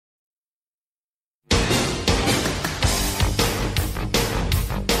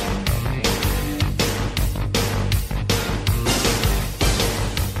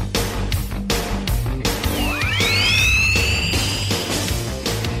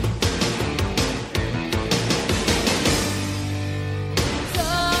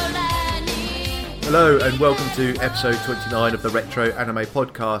Hello and welcome to episode 29 of the Retro Anime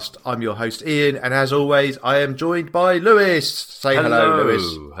Podcast. I'm your host Ian, and as always I am joined by Lewis. Say hello Lewis.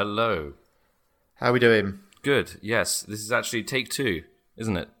 Hello. How are we doing? Good, yes. This is actually take 2,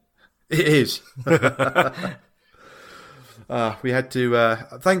 isn't it? It is. We had to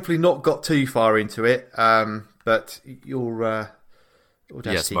thankfully not got too far into it, but your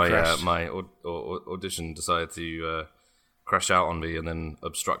Audacity crashed. My audition decided to crash out on me and then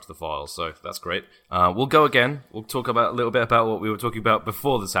obstruct the file, so that's great. We'll go again. We'll talk about a little bit about what we were talking about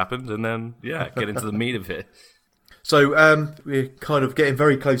before this happened, and then get into the meat of it. So we're kind of getting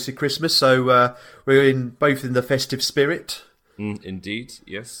very close to Christmas, so we're both in the festive spirit. Indeed,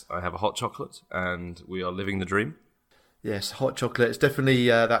 yes. I have a hot chocolate, and we are living the dream. Yes, hot chocolate. It's definitely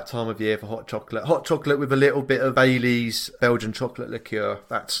that time of year for hot chocolate. Hot chocolate with a little bit of Bailey's Belgian chocolate liqueur.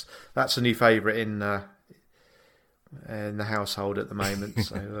 That's a new favourite in the household at the moment.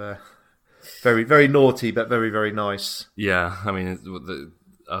 So very, very naughty, but very, very nice. Yeah, I mean,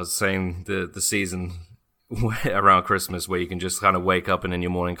 I was saying the season around Christmas where you can just kind of wake up and in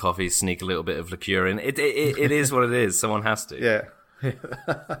your morning coffee sneak a little bit of liqueur in. It is what it is. Someone has to. Yeah.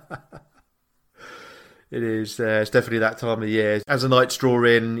 It is. It's definitely that time of year. As the nights draw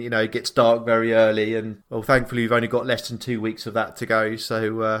in, it gets dark very early, and thankfully we've only got less than 2 weeks of that to go.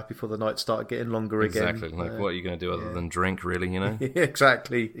 So before the nights start getting longer again. Exactly. What are you going to do other than drink, really?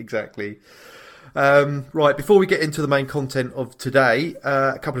 Exactly. Right. Before we get into the main content of today,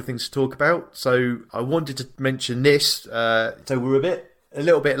 a couple of things to talk about. So I wanted to mention this. So we're a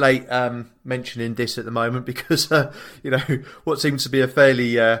little bit late mentioning this at the moment because what seems to be a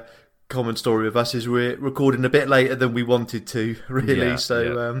fairly common story with us is we're recording a bit later than we wanted to, really.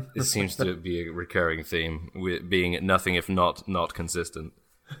 It seems to be a recurring theme, with being nothing if not consistent.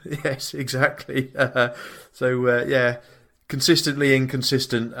 Yes, exactly. Consistently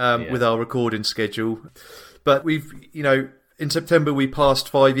inconsistent with our recording schedule. But we've, in September we passed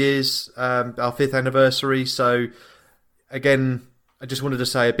 5 years, our 5th anniversary. So again, I just wanted to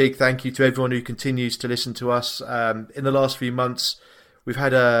say a big thank you to everyone who continues to listen to us. In the last few months, we've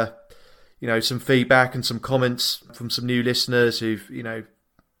had some feedback and some comments from some new listeners who've,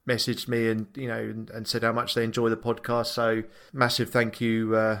 messaged me and said how much they enjoy the podcast. So massive thank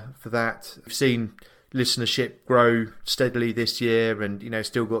you for that. We've seen listenership grow steadily this year and,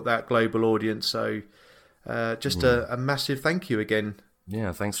 still got that global audience. So just a massive thank you again.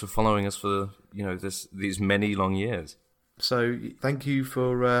 Yeah, thanks for following us for, these many long years. So thank you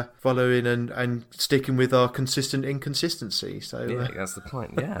for following and sticking with our consistent inconsistency. So that's the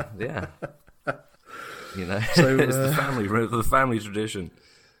point. Yeah. So, it's the family tradition.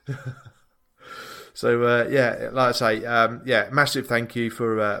 So like I say, massive thank you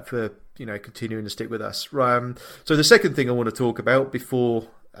for continuing to stick with us. So the second thing I want to talk about before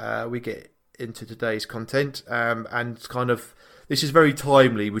we get into today's content, and kind of this is very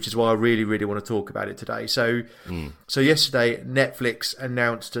timely, which is why I really, really want to talk about it today. So yesterday, Netflix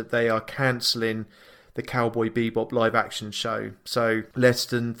announced that they are cancelling the Cowboy Bebop live-action show. So less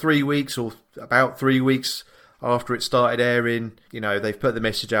than 3 weeks, or about 3 weeks after it started airing, they've put the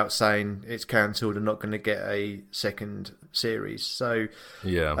message out saying it's cancelled and not going to get a second series. So,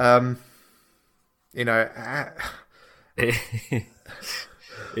 it's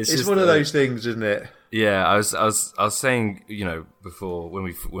one of those things, isn't it? Yeah, I was saying, before when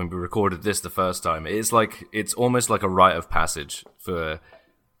we recorded this the first time, it's almost like a rite of passage to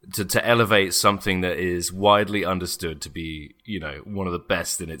elevate something that is widely understood to be, one of the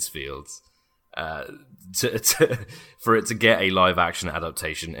best in its fields, for it to get a live action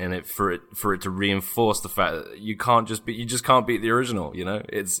adaptation, and for it to reinforce the fact that you just can't beat the original.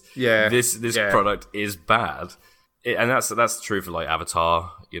 This product is bad. And that's true for like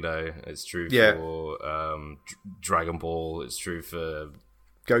Avatar, it's true for Dragon Ball, it's true for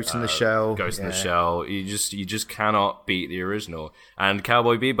Ghost in the Shell. In the Shell. You just cannot beat the original. And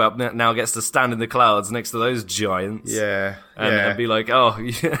Cowboy Bebop now gets to stand in the clouds next to those giants. And be like, oh,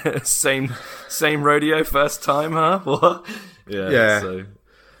 same rodeo, first time, huh? What? So.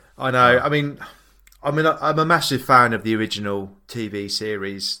 I know. I mean, I'm a massive fan of the original TV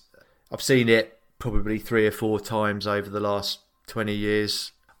series. I've seen it probably 3 or 4 times over the last 20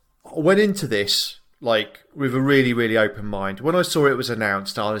 years. I went into this with a really, really open mind. When I saw it was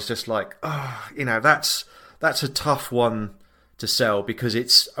announced, I was just like, that's a tough one to sell because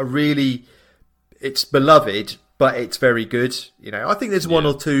it's beloved, but it's very good. I think there's one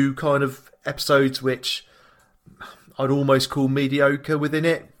or two kind of episodes which I'd almost call mediocre within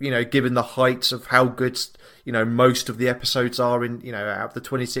it, given the heights of how good, most of the episodes are in, out of the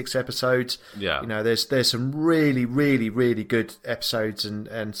 26 episodes. Yeah. There's some really, really, really good episodes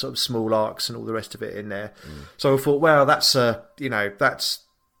and sort of small arcs and all the rest of it in there. So I thought, well, that's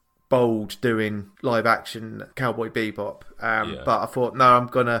bold doing live action Cowboy Bebop. But I thought, no, I'm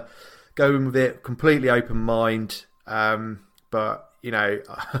going to go in with it completely open mind. But,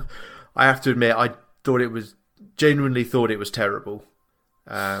 I have to admit, I genuinely thought it was terrible.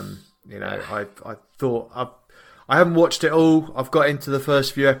 I thought I haven't watched it all. I've got into the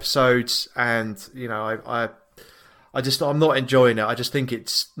first few episodes, and I'm not enjoying it. I just think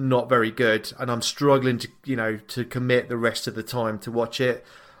it's not very good, and I'm struggling to commit the rest of the time to watch it.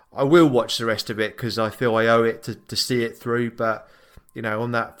 I will watch the rest of it because I feel I owe it to see it through. But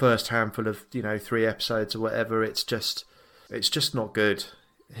on that first handful of 3 episodes or whatever, it's just not good.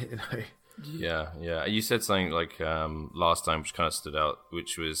 Yeah. You said something like last time, which kind of stood out,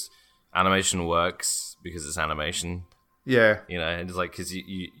 which was animation works because it's animation. Yeah. And it's like because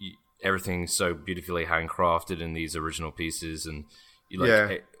you everything's so beautifully handcrafted in these original pieces, and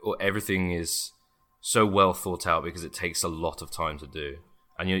everything is so well thought out because it takes a lot of time to do,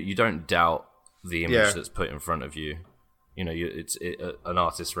 and you don't doubt the image that's put in front of you. It's an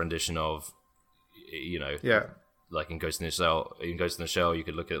artist's rendition of, like in Ghost in the Shell, you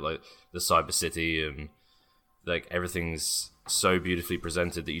could look at like the Cyber City, and like everything's so beautifully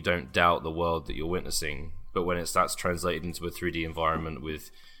presented that you don't doubt the world that you're witnessing. But when it starts translated into a 3D environment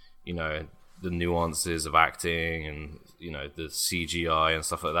with, the nuances of acting and the CGI and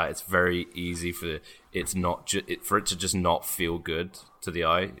stuff like that, it's very easy for it to just not feel good to the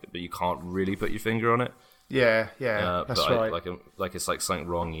eye, but you can't really put your finger on it. Yeah, that's right. Like it's like something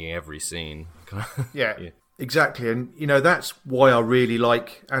wrong in every scene. Yeah. Exactly, and that's why I really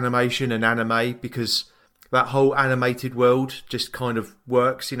like animation and anime, because that whole animated world just kind of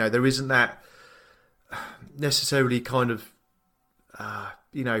works. There isn't that necessarily kind of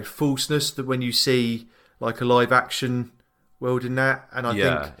falseness that when you see like a live action world in that, and I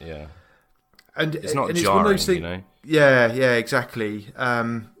think and it's not and jarring, it's one of those things, yeah, exactly.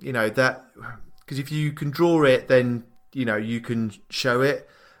 That because if you can draw it, then you can show it.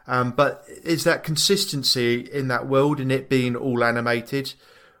 But is that consistency in that world and it being all animated?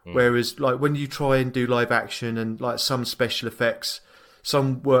 Whereas like when you try and do live action and like some special effects,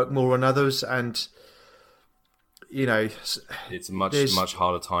 some work more on others, and it's a much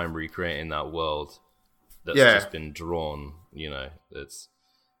harder time recreating that world that's just been drawn. It's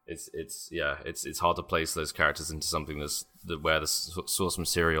hard to place those characters into something where the source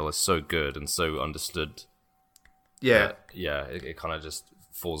material is so good and so understood. It kind of just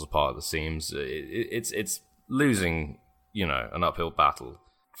falls apart at the seams. It's losing, an uphill battle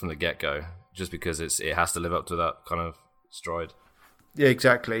from the get-go just because it has to live up to that kind of stride. Yeah,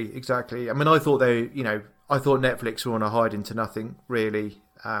 exactly. I mean, I thought Netflix were on a hide into nothing, really,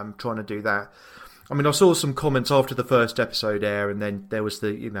 trying to do that. I mean, I saw some comments after the first episode air, and then there was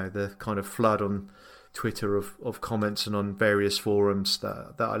the kind of flood on Twitter of comments and on various forums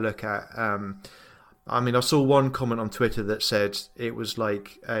that I look at. I mean, I saw one comment on Twitter that said it was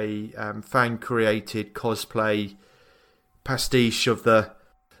like a fan-created cosplay pastiche of the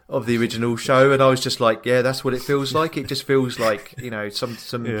original show, and I was just like, yeah, that's what it feels like. It just feels like some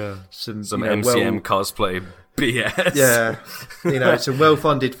MCM cosplay BS. Yeah, some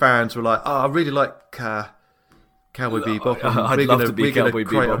well-funded fans were like, I really like Cowboy Bebop. I'd love to be Cowboy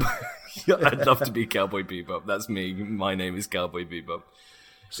Bebop. I'd love to be Cowboy Bebop. That's me. My name is Cowboy Bebop.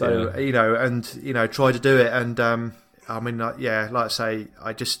 So, try to do it. And, I mean, like I say,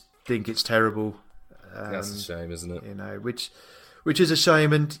 I just think it's terrible. That's a shame, isn't it? Which is a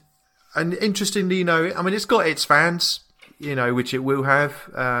shame. And interestingly, I mean, it's got its fans, which it will have.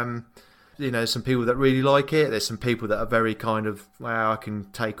 Some people that really like it. There's some people that are very kind of, well, I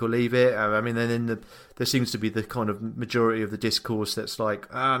can take or leave it. I mean, then there seems to be the kind of majority of the discourse that's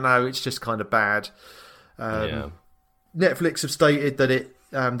like, no, it's just kind of bad. Netflix have stated that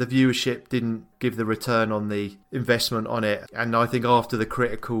the viewership didn't give the return on the investment on it, and I think after the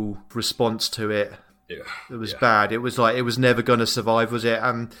critical response to it, it was bad. It was like it was never going to survive, was it?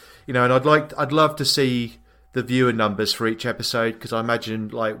 And I'd love to see the viewer numbers for each episode, because I imagine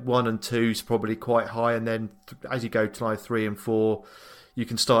like 1 and 2 is probably quite high, and then as you go to like 3 and 4, you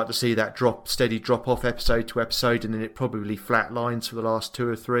can start to see that steady drop off episode to episode, and then it probably flatlines for the last 2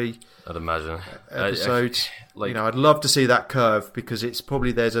 or 3. I'd imagine episodes. I'd love to see that curve, because it's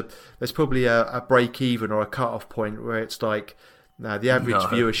probably there's probably a break even or a cut off point where it's like, the average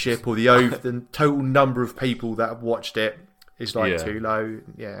viewership or the total number of people that have watched it is like too low.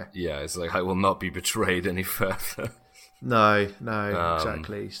 Yeah, it's like I will not be betrayed any further. No,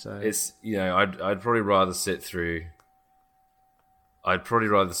 exactly. So it's I'd probably rather sit through. I'd probably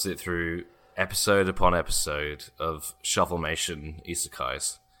rather sit through episode upon episode of Shufflemation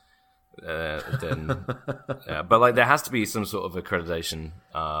isekais. But like there has to be some sort of accreditation.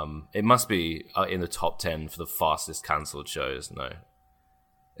 It must be in the top 10 for the fastest cancelled shows. No,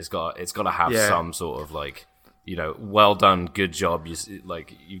 it's got to have some sort of like well done, good job.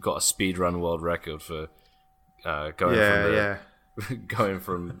 You've got a speedrun world record for going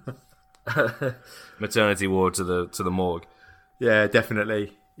from maternity ward to the morgue. Yeah,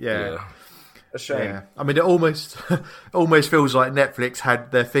 definitely. Yeah. A shame. Yeah. I mean, it almost feels like Netflix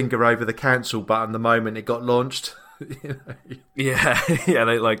had their finger over the cancel button the moment it got launched. Yeah,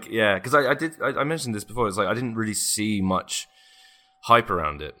 because I mentioned this before. It's like I didn't really see much hype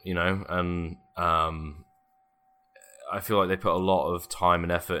around it, and I feel like they put a lot of time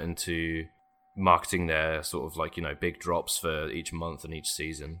and effort into marketing their sort of like big drops for each month and each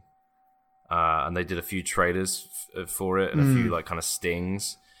season, and they did a few trailers for it and a few like kind of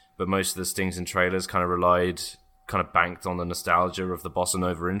stings. But most of the stings and trailers kind of banked on the nostalgia of the Bossa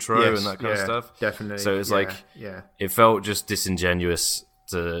Nova intro and that kind of stuff. Definitely. So it's it felt just disingenuous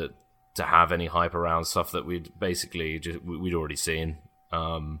to have any hype around stuff that we'd already seen.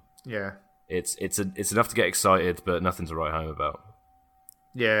 It's enough to get excited, but nothing to write home about.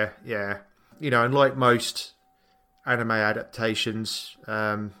 Yeah. And like most anime adaptations,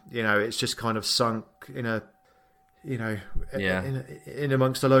 it's just kind of sunk in a. In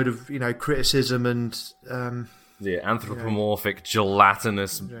amongst a load of criticism and anthropomorphic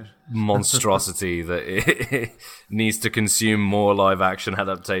gelatinous monstrosity that it needs to consume more live action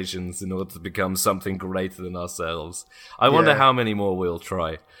adaptations in order to become something greater than ourselves. I wonder how many more we'll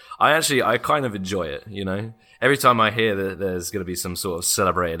try. I kind of enjoy it, Every time I hear that there's going to be some sort of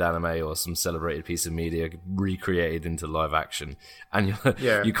celebrated anime or some celebrated piece of media recreated into live action, and you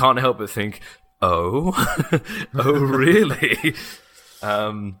can't help but think, oh really?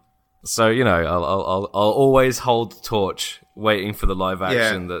 So I'll always hold the torch, waiting for the live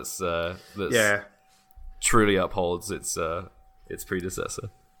action that's truly upholds its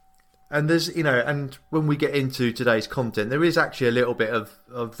predecessor. And there's and when we get into today's content, there is actually a little bit of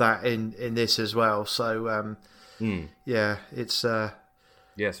that in this as well. So it's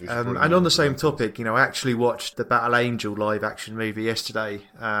yes. And on the same topic, I actually watched the Battle Angel live action movie yesterday.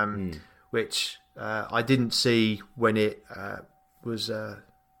 Which I didn't see when it was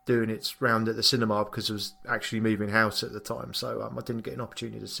doing its round at the cinema because I was actually moving house at the time, so I didn't get an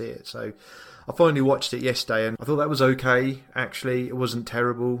opportunity to see it. So I finally watched it yesterday, and I thought that was okay. Actually, it wasn't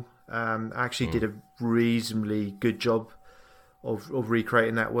terrible. I actually did a reasonably good job of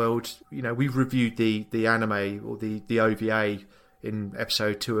recreating that world. We've reviewed the anime or the OVA in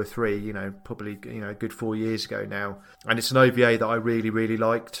episode 2 or 3, probably a good 4 years ago now, and it's an OVA that I really, really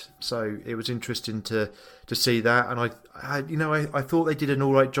liked. So it was interesting to see that, and I thought they did an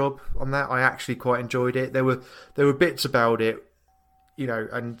all right job on that. I actually quite enjoyed it. There were bits about it,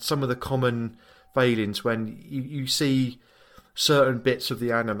 and some of the common failings when you see certain bits of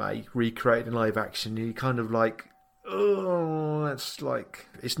the anime recreated in live action, you kind of like, oh, that's like,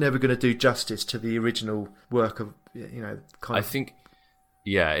 it's never going to do justice to the original work of I think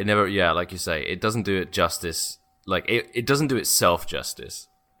it never like you say, it doesn't do it justice. Like it doesn't do itself justice.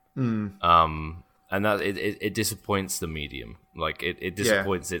 And that it disappoints the medium. Like it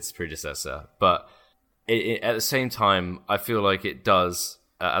disappoints its predecessor. But at the same time, I feel like it does,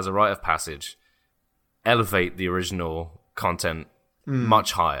 as a rite of passage, elevate the original content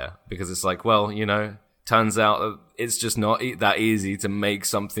much higher, because it's like, well, turns out that it's just not that easy to make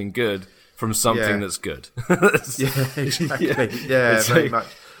something good from something that's good. Exactly. Yeah, very much.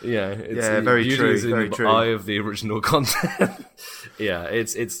 Yeah, it's, very true. Very true. Eye of the original content.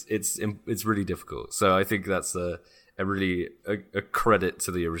 It's really difficult. So I think that's a credit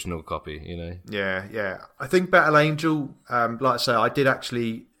to the original copy. Yeah. I think Battle Angel, like I say, I did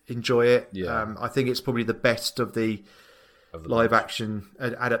actually enjoy it. Yeah. I think it's probably the best of the live action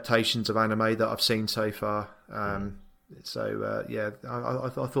adaptations of anime that I've seen so far. So I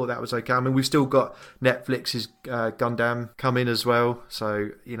thought that was okay. I mean, we've still got Netflix's Gundam coming as well.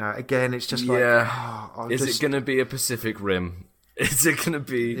 So again, it's just like, is it going to be a Pacific Rim? Is it going to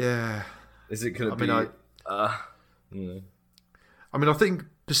be? Yeah. Is it going to be? I mean, I think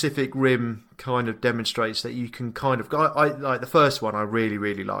Pacific Rim kind of demonstrates that you can kind of. I like the first one. I really,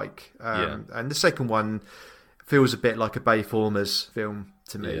 really like, and the second one feels a bit like a Bayformers film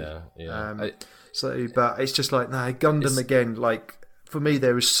to me. Yeah. But it's just like, no, Gundam again. Like, for me,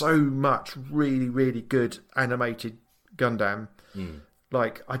 there is so much really, really good animated Gundam.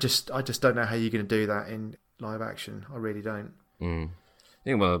 Like, I just don't know how you're going to do that in live action. I really don't. I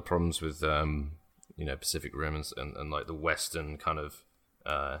think one of the problems with Pacific Rim and like the Western kind of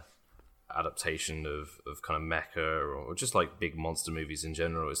adaptation of kind of mecha or just like big monster movies in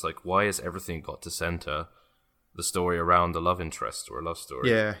general, it's like, why has everything got to center the story around a love interest or a love story?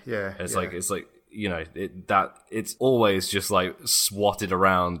 Yeah. It's like it's always just like swatted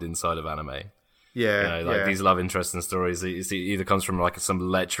around inside of anime. Yeah, these love interests and stories. It either comes from like some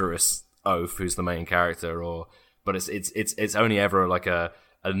lecherous oaf who's the main character, but it's only ever like a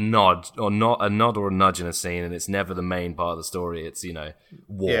nod or not a nod or a nudge in a scene, and it's never the main part of the story. It's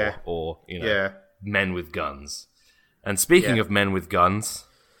war or men with guns. And speaking of men with guns,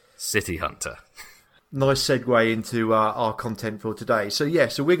 City Hunter. Nice segue into our content for today. So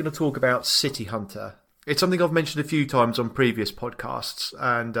we're going to talk about City Hunter. It's something I've mentioned a few times on previous podcasts,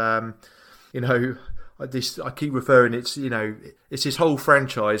 and I keep referring. It's this whole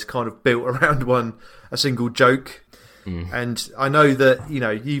franchise kind of built around a single joke. And I know that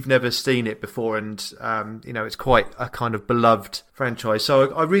you've never seen it before, and it's quite a kind of beloved franchise.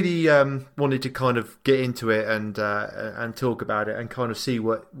 So I really wanted to kind of get into it and talk about it and kind of see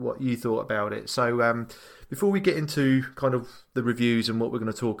what you thought about it. So before we get into kind of the reviews and what we're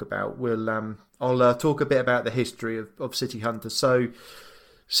going to talk about, I'll talk a bit about the history of City Hunter. So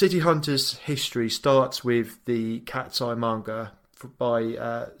City Hunter's history starts with the Cat's Eye manga by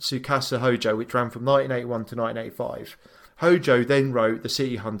Tsukasa Hojo, which ran from 1981 to 1985. Hojo then wrote the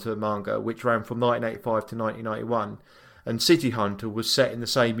City Hunter manga, which ran from 1985 to 1991, and City Hunter was set in the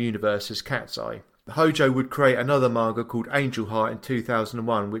same universe as Cat's Eye. Hojo would create another manga called Angel Heart in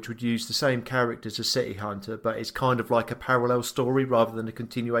 2001, which would use the same characters as City Hunter, but it's kind of like a parallel story rather than a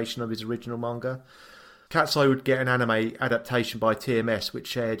continuation of his original manga. Cat's Eye would get an anime adaptation by TMS,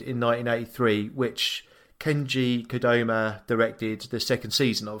 which aired in 1983, which Kenji Kodama directed the second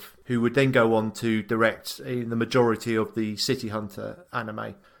season of, who would then go on to direct the majority of the City Hunter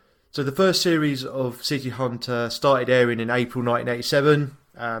anime. So the first series of City Hunter started airing in April 1987.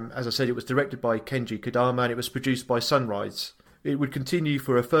 As I said, it was directed by Kenji Kodama and it was produced by Sunrise. It would continue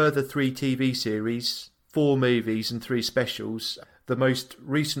for a further 3 TV series, 4 movies and 3 specials, the most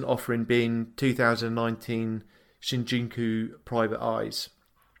recent offering being 2019 Shinjuku Private Eyes.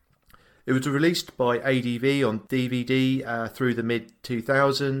 It was released by ADV on DVD through the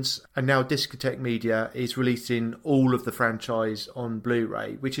mid-2000s, and now Discotek Media is releasing all of the franchise on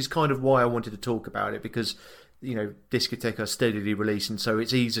Blu-ray, which is kind of why I wanted to talk about it, because Discotek are steadily releasing, so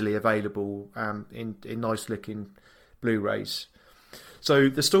it's easily available in nice-looking Blu-rays. So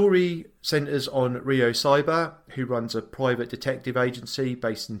the story centres on Ryo Saiba, who runs a private detective agency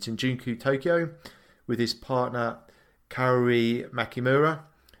based in Shinjuku, Tokyo, with his partner Kaori Makimura.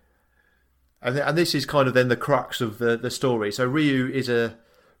 And this is kind of then the crux of the story. So Ryu is a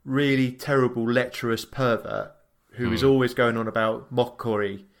really terrible, lecherous pervert who is always going on about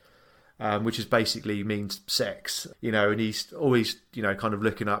mokkori, which is basically means sex, and he's always, kind of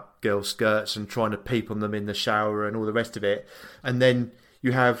looking up girls' skirts and trying to peep on them in the shower and all the rest of it. And then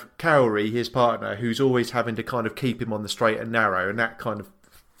you have Kaori, his partner, who's always having to kind of keep him on the straight and narrow, and that kind of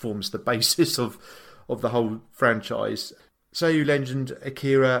forms the basis of the whole franchise. Seiyu legend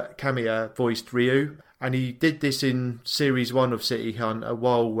Akira Kamiya voiced Ryu, and he did this in Series 1 of City Hunter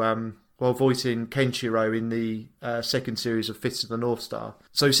while voicing Kenshiro in the second series of Fists of the North Star.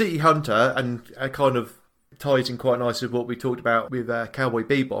 So City Hunter, and kind of ties in quite nicely with what we talked about with Cowboy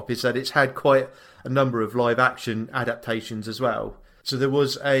Bebop, is that it's had quite a number of live-action adaptations as well. So there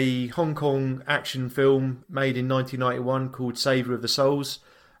was a Hong Kong action film made in 1991 called Saviour of the Souls,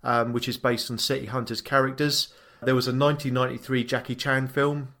 which is based on City Hunter's characters. There was a 1993 Jackie Chan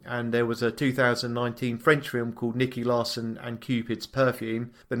film, and there was a 2019 French film called Nicky Larson and Cupid's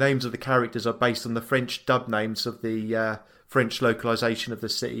Perfume. The names of the characters are based on the French dub names of the French localization of the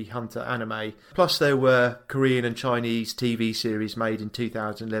City Hunter anime. Plus there were Korean and Chinese TV series made in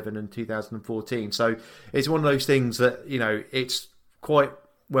 2011 and 2014. So it's one of those things that, it's quite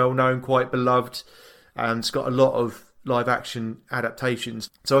well known, quite beloved, and it's got a lot of live action adaptations.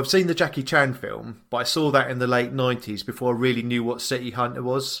 So I've seen the Jackie Chan film, but I saw that in the late 90s before I really knew what City Hunter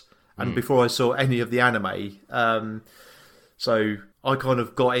was, and before I saw any of the anime. So I kind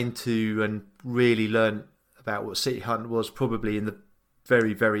of got into and really learned about what City Hunter was probably in the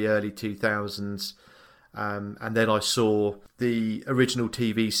very, very early 2000s. And then I saw the original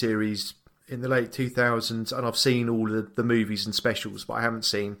TV series in the late 2000s, and I've seen all of the movies and specials, but I haven't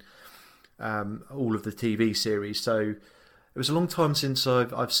seen all of the TV series. So it was a long time since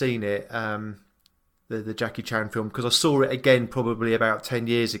I've seen it, the Jackie Chan film, because I saw it again probably about 10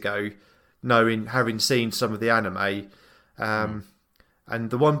 years ago, having seen some of the anime, and And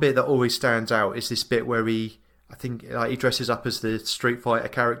the one bit that always stands out is this bit where he dresses up as the Street Fighter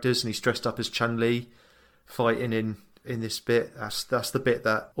characters, and he's dressed up as Chun-Li fighting in this bit. That's the bit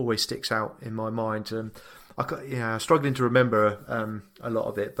that always sticks out in my mind. I'm struggling to remember a lot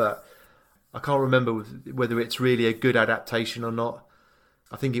of it, but I can't remember whether it's really a good adaptation or not.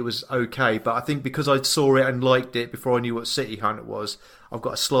 I think it was okay, but I think because I saw it and liked it before I knew what City Hunter was, I've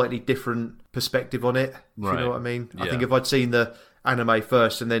got a slightly different perspective on it, if you know what I mean. Yeah. I think if I'd seen the anime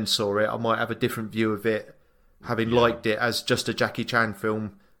first and then saw it, I might have a different view of it, having liked it as just a Jackie Chan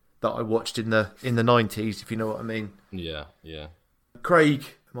film that I watched in the 90s, if you know what I mean. Yeah, yeah. Craig,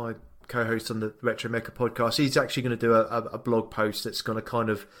 my co-host on the Retro Mecha podcast, he's actually going to do a blog post that's going to kind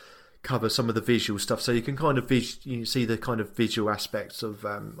of cover some of the visual stuff, so you can kind of see the kind of visual aspects of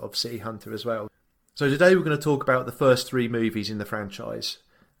City Hunter as well. So today we're going to talk about the first 3 movies in the franchise,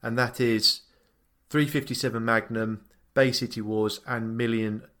 and that is 357 Magnum, Bay City Wars, and $1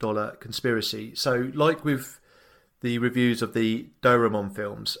 Million Conspiracy. So like with the reviews of the Doraemon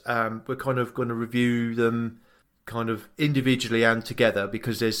films, we're kind of going to review them kind of individually and together,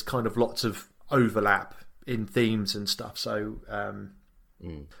 because there's kind of lots of overlap in themes and stuff. So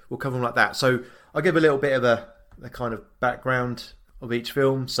we'll cover them like that. So I'll give a little bit of a kind of background of each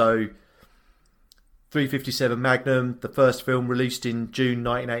film. So 357 Magnum, the first film released in June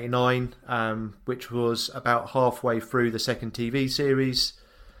 1989, which was about halfway through the second TV series.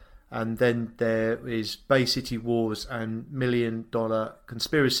 And then there is Bay City Wars and $1 Million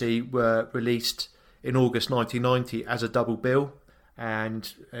Conspiracy were released in August 1990 as a double bill.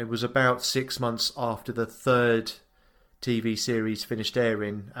 And it was about 6 months after the third TV series finished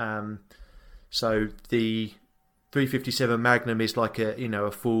airing. So the 357 Magnum is like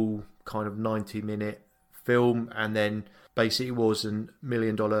a full kind of 90-minute film, and then Bay City Wars and $1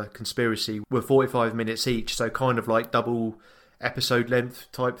 Million Conspiracy were 45 minutes each, so kind of like double episode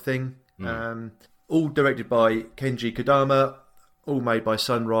length type thing. All directed by Kenji Kodama, all made by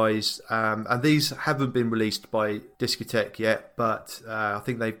Sunrise, and these haven't been released by Discotek yet, but I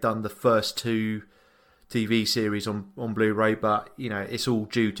think they've done the first 2 TV series on Blu-ray, but it's all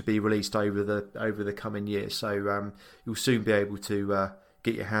due to be released over the coming years, so you'll soon be able to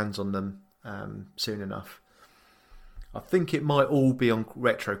get your hands on them soon enough. I think it might all be on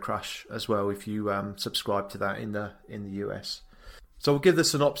Retro Crush as well if you subscribe to that in the US. So we'll give the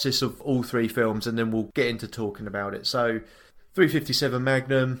synopsis of all 3 films and then we'll get into talking about it. So 357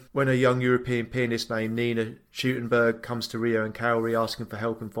 Magnum, when a young European pianist named Nina Schutenberg comes to Rio and Kaori asking for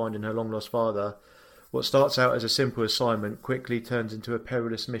help in finding her long-lost father, what starts out as a simple assignment quickly turns into a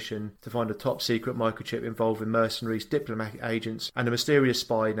perilous mission to find a top-secret microchip involving mercenaries, diplomatic agents, and a mysterious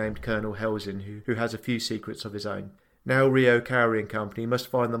spy named Colonel Helsin, who has a few secrets of his own. Now Rio, Kaori and company must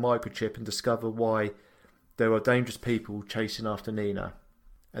find the microchip and discover why there are dangerous people chasing after Nina.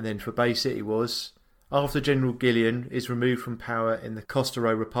 And then for Bay City Wars, after General Gillian is removed from power in the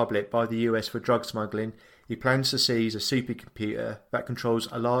Costero Republic by the US for drug smuggling, he plans to seize a supercomputer that controls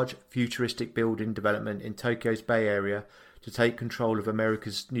a large futuristic building development in Tokyo's Bay Area to take control of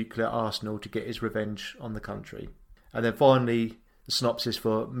America's nuclear arsenal to get his revenge on the country. And then finally, the synopsis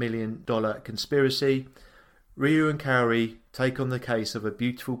for $1 Million Conspiracy. Ryu and Kaori take on the case of a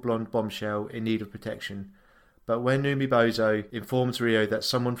beautiful blonde bombshell in need of protection. But when Umibozo informs Ryo that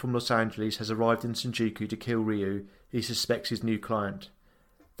someone from Los Angeles has arrived in Shinjuku to kill Ryu, he suspects his new client.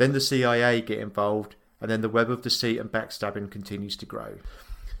 Then the CIA get involved, and then the web of deceit and backstabbing continues to grow.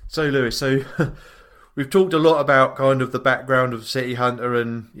 So Lewis, we've talked a lot about kind of the background of City Hunter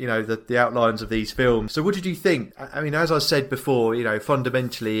and, the outlines of these films. So what did you think? I mean, as I said before,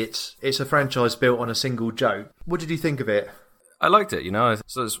 fundamentally it's a franchise built on a single joke. What did you think of it? I liked it,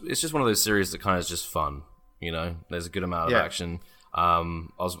 So it's just one of those series that kind of is just fun, There's a good amount of action. I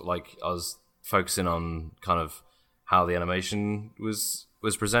was focusing on kind of how the animation was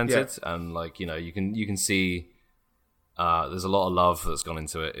presented, and you can see there's a lot of love that's gone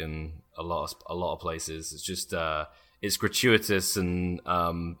into it in a lot of places. It's just it's gratuitous and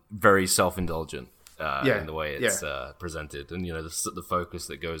very self-indulgent in the way it's presented, and the focus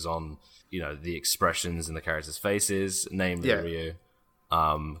that goes on the expressions in the characters' faces, namely Ryu,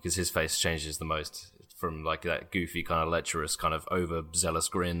 because his face changes the most, from like that goofy kind of lecherous kind of overzealous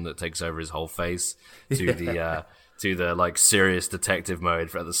grin that takes over his whole face to the like serious detective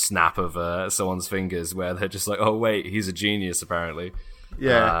mode at the snap of someone's fingers, where they're just like, oh wait, he's a genius apparently.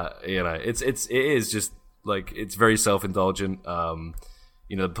 It is just like, it's very self-indulgent.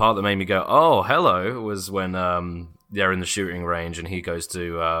 The part that made me go, oh hello, was when they're in the shooting range and he goes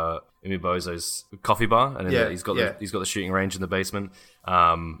to Umibozo's coffee bar, and he's got the shooting range in the basement.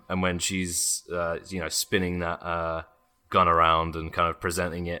 And when she's spinning that gone around and kind of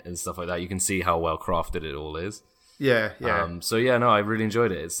presenting it and stuff like that, you can see how well crafted it all is. Yeah. So yeah, no, I really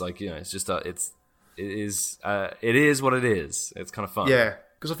enjoyed it. It's like, it's just it is what it is. It's kind of fun. Yeah,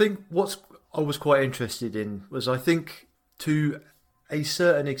 because I think what I was quite interested in was, I think to a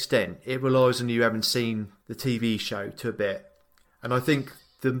certain extent it relies on you having seen the TV show to a bit, and I think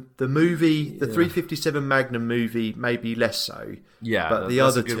the movie, the 357 Magnum movie, maybe less so. Yeah, but the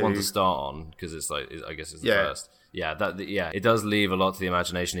that's other a good two, one to start on, because it's like, I guess it's the first. Yeah, it does leave a lot to the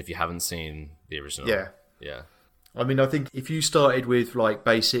imagination if you haven't seen the original. Yeah. I mean, I think if you started with like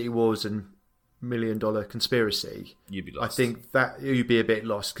Bay City Wars and $1 Million Conspiracy, you'd be lost. I think that you'd be a bit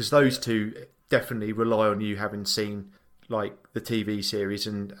lost, because those two definitely rely on you having seen like the TV series,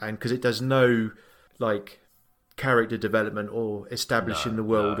 and because it does no like character development or establishing the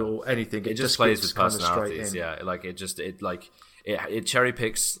world or anything. It just plays with personalities. Yeah, like it cherry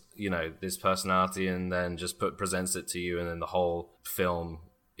picks, this personality, and then just presents it to you, and then the whole film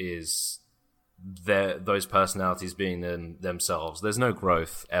is those personalities being themselves. There's no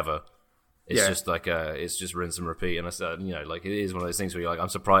growth ever. It's just like it's just rinse and repeat. And I said, like, it is one of those things where you're like, I'm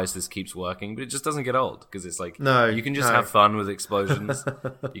surprised this keeps working, but it just doesn't get old, because it's like, you can just have fun with explosions.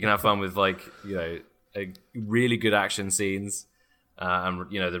 You can have fun with like, really good action scenes, and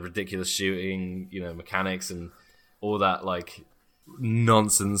the ridiculous shooting, mechanics and all that like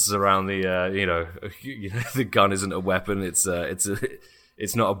nonsense around the the gun isn't a weapon.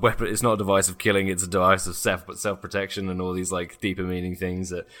 It's not a weapon. It's not a device of killing. It's a device of self-protection, and all these like deeper meaning things,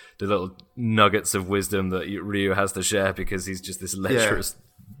 that the little nuggets of wisdom that Ryu has to share, because he's just this lecherous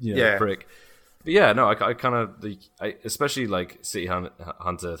prick. But yeah, no, I kind of, especially like City Hunter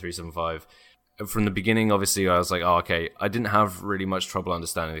 375. From the beginning, obviously, I was like, oh, okay, I didn't have really much trouble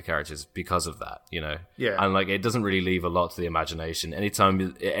understanding the characters because of that, Yeah. And like, it doesn't really leave a lot to the imagination. Anytime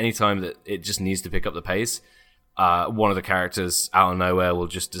that it just needs to pick up the pace, one of the characters out of nowhere will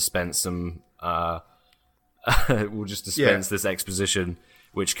just dispense some this exposition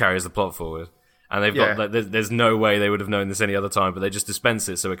which carries the plot forward, and they've got like, there's no way they would have known this any other time, but they just dispense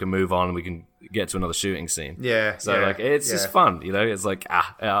it so it can move on and we can get to another shooting scene. Like, it's just fun, it's like,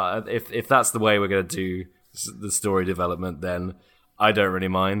 if that's the way we're going to do the story development, then I don't really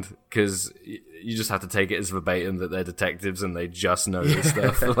mind, because you just have to take it as verbatim that they're detectives and they just know this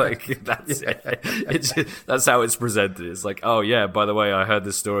stuff. Like, that's it. That's how it's presented. It's like, oh yeah, by the way, I heard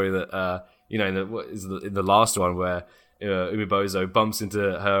this story that in the last one where Umibozo bumps into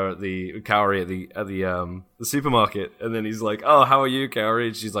her Kaori at the supermarket, and then he's like, "Oh, how are you, Kaori?"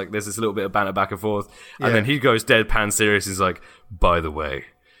 And she's like, "There's this little bit of banter back and forth," and then he goes deadpan serious. He's like, "By the way,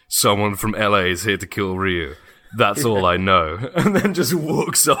 someone from LA is here to kill Ryu. That's all I know," and then just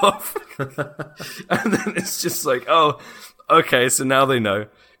walks off. And then it's just like, oh, okay, so now they know.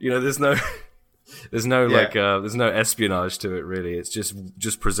 There's no espionage to it, really. It's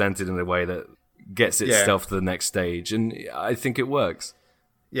just presented in a way that gets itself to the next stage, and I think it works.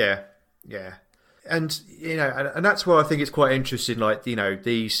 Yeah. And and that's why I think it's quite interesting, like,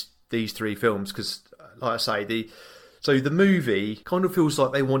 these three films, because like I say, the movie kind of feels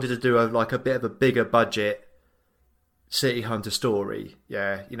like they wanted to do a bit of a bigger budget City Hunter story.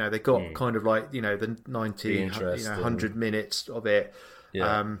 They got kind of like, the 90, 100 minutes of it.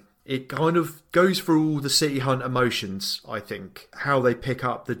 It kind of goes through all the City Hunter emotions, I think. How they pick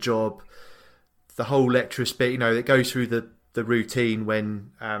up the job, the whole lecherous bit, it goes through the routine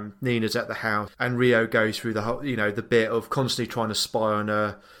when Nina's at the house, and Rio goes through the whole, the bit of constantly trying to spy on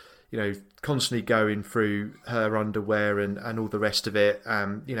her, constantly going through her underwear and all the rest of it.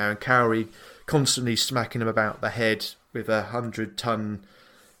 And Kaori constantly smacking him about the head with 100-ton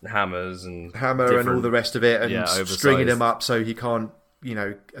hammer and all the rest of it, and stringing him up so he can't,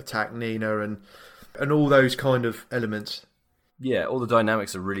 attack Nina and all those kind of elements. Yeah, all the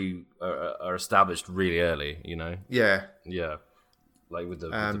dynamics are established really early, Yeah. Like with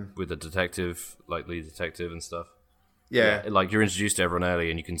the detective, like lead detective and stuff. Yeah. Like you're introduced to everyone early,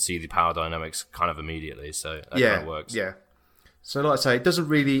 and you can see the power dynamics kind of immediately. So that kind of works. Yeah. So like I say, it doesn't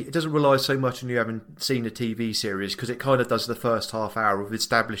rely so much on you having seen a TV series, because it kind of does the first half hour of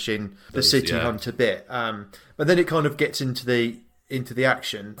establishing the City Hunter bit, but then it kind of gets into the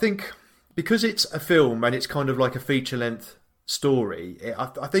action. I think because it's a film and it's kind of like a feature length story,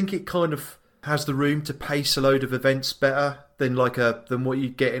 I think it kind of has the room to pace a load of events better than than what you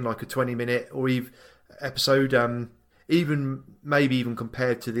get in like a 20-minute or even episode. Maybe even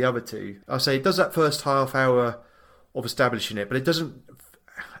compared to the other two, I say it does that first half hour of establishing it, but it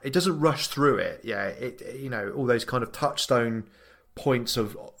doesn't rush through it. Yeah, all those kind of touchstone points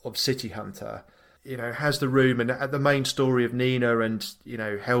of City Hunter, has the room, and the main story of Nina and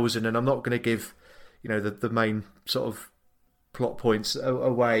Helzen, and I'm not going to give the main sort of plot points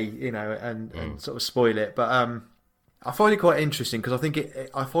away, and sort of spoil it. But I find it quite interesting because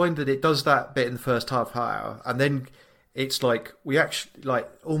I find that it does that bit in the first half hour, and then it's like we actually like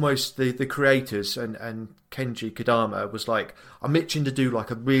almost the creators and Kenji Kodama was like, I'm itching to do like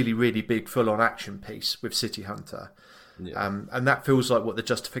a really, really big full on action piece with City Hunter. Yeah. And that feels like what the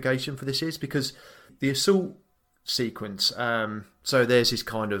justification for this is, because the assault sequence, so there's this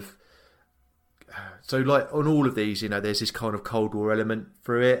kind of so like on all of these, there's this kind of Cold War element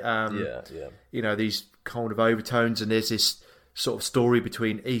through it. These kind of overtones, and there's this sort of story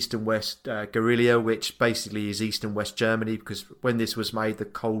between East and West guerrilla, which basically is East and West Germany, because when this was made, the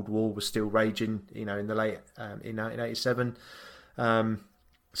Cold War was still raging, in the late in 1987.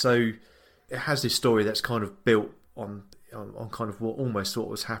 So it has this story that's kind of built on kind of what almost what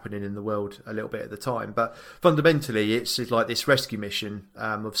was happening in the world a little bit at the time, but fundamentally it's like this rescue mission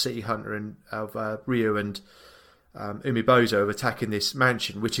of City Hunter and of Ryu and Umibozo of attacking this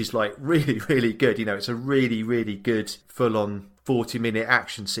mansion, which is like really, really good. It's a really, really good full-on 40-minute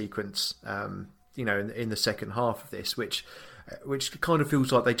action sequence. In the second half of this, which kind of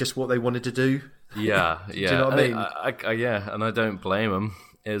feels like what they wanted to do. Yeah, Do you know what I mean? Yeah, and I don't blame them.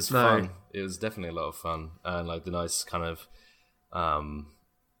 It was fun. It was definitely a lot of fun, and like the nice kind of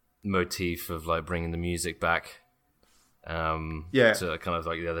motif of like bringing the music back. To kind of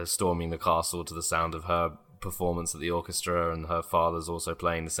like they're storming the castle to the sound of her performance at the orchestra, and her father's also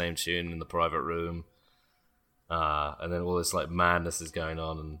playing the same tune in the private room. And then all this like madness is going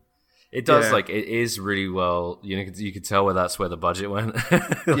on, and it does like it is really well. You could tell that's where the budget went.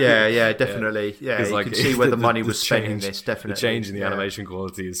 Definitely. Yeah, you can see where the money was spent in this. Definitely, the change in the animation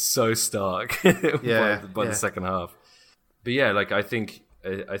quality is so stark. by the second half. But yeah, like I think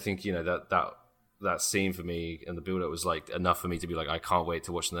that scene for me and the build up was like enough for me to be like, I can't wait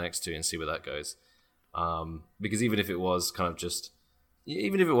to watch the next two and see where that goes. Because even if it was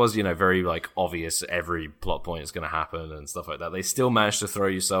very like obvious every plot point is going to happen and stuff like that, they still managed to throw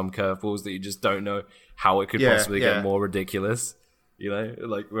you some curveballs that you just don't know how it could possibly get more ridiculous.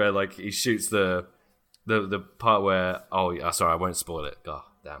 Like where like he shoots the part where sorry, I won't spoil it. God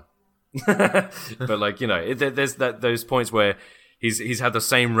damn. But like there's those points where he's had the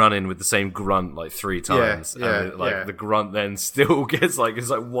same run-in with the same grunt like 3 times. The grunt then still gets like, it's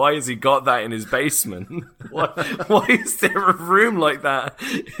like, why has he got that in his basement? why is there a room like that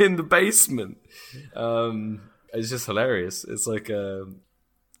in the basement? It's just hilarious. It's like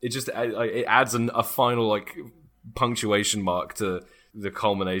it adds a final like punctuation mark to the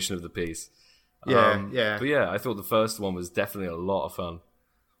culmination of the piece. But yeah, I thought the first one was definitely a lot of fun.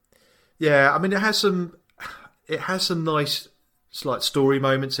 Yeah, I mean, it has some nice like story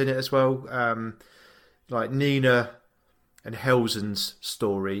moments in it as well, like Nina and Helzen's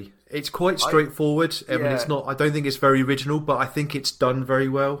story. It's quite straightforward. I mean, it's not. I don't think it's very original, but I think it's done very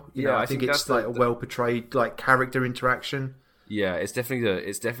well. I think it's like a well portrayed like character interaction. Yeah, it's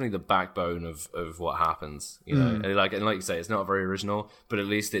definitely the backbone of what happens. And like you say, it's not very original, but at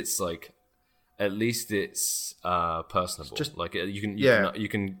least it's personable. Just, like you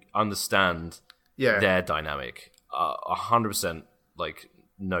can understand their dynamic. 100%, like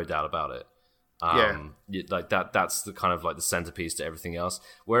no doubt about it. Like that's the kind of like the centerpiece to everything else.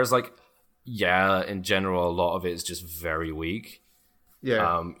 Whereas like in general, a lot of it is just very weak.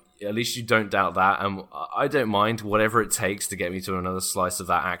 At least you don't doubt that, and I don't mind whatever it takes to get me to another slice of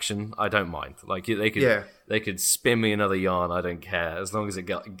that action. I don't mind. Like they could spin me another yarn. I don't care as long as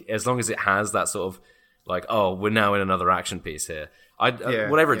it has that sort of like, oh, we're now in another action piece here.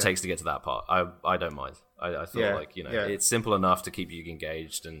 Whatever it takes to get to that part, I don't mind. I feel like it's simple enough to keep you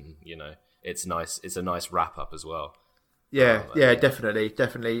engaged, and it's nice. It's a nice wrap up as well. Definitely.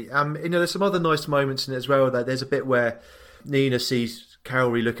 There's some other nice moments in it as well. That there's a bit where Nina sees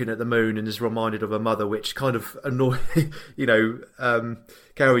Kaori looking at the moon and is reminded of her mother, which kind of annoy.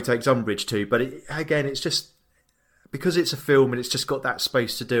 Kaori takes umbrage to, but it's just because it's a film and it's just got that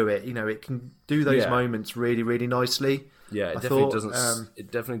space to do it. It can do those moments really, really nicely. Yeah, it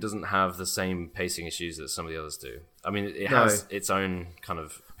definitely doesn't have the same pacing issues that some of the others do. I mean, it has its own kind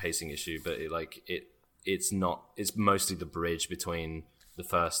of pacing issue, but it's not. It's mostly the bridge between the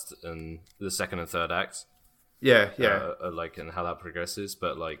first and the second and third acts. Like and how that progresses,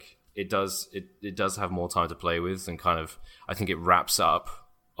 but like it does have more time to play with, and kind of I think it wraps up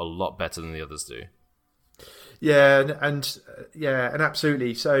a lot better than the others do. And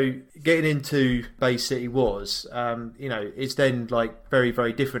absolutely. So getting into Bay City Wars, it's then like very,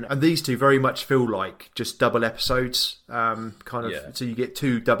 very different. And these two very much feel like just double episodes, So you get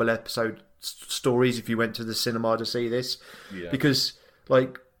 2 double episode stories if you went to the cinema to see this, because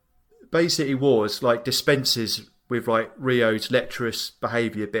like Bay City Wars like dispenses with like Rio's lecherous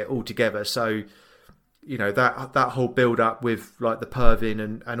behaviour bit altogether. So, you know, that whole build up with like the perving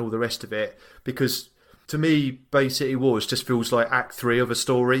and all the rest of it, because to me, Bay City Wars just feels like Act 3 of a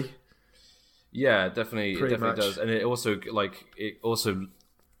story. Yeah, definitely, it definitely does, and it also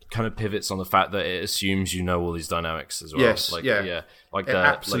kind of pivots on the fact that it assumes you know all these dynamics as well. Yes, like it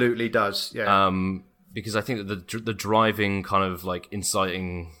absolutely does. Yeah, because I think that the driving kind of like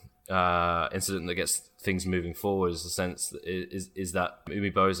inciting incident that gets things moving forward is the sense that is that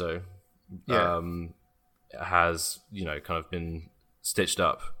Umibozo has, you know, kind of been stitched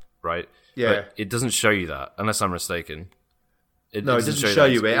up, right? Yeah, but it doesn't show you that, unless I'm mistaken. It doesn't show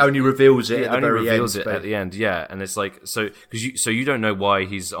you it. It only reveals it at the very end. It reveals it at the end, yeah. And it's like, so you don't know why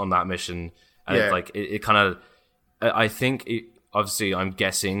he's on that mission. And it's like, it kind of, I think, obviously, I'm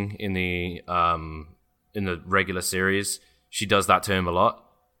guessing in the regular series, she does that to him a lot.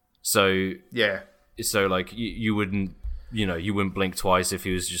 So, so like, you wouldn't blink twice if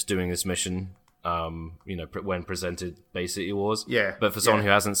he was just doing this mission, you know, when presented Bay City Wars. Yeah. But for someone who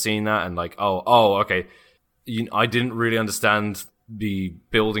hasn't seen that and like, okay, I didn't really understand the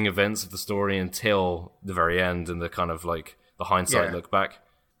building events of the story until the very end and the kind of like the hindsight look back.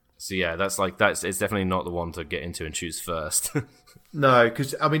 So yeah, it's definitely not the one to get into and choose first. No,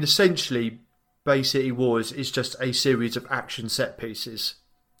 because I mean, essentially, Bay City Wars is just a series of action set pieces.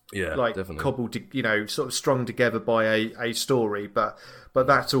 Yeah, like definitely cobbled, you know, sort of strung together by a story, but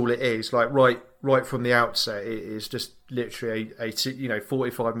that's all it is. Like right from the outset, it is just literally a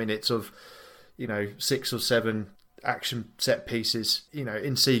 45 minutes of, you know, 6 or 7 action set pieces, you know,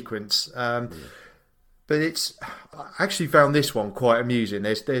 in sequence. But I actually found this one quite amusing.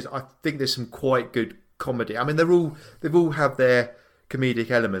 I think there's some quite good comedy. I mean, they've all have their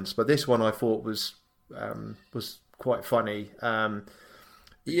comedic elements, but this one I thought was quite funny.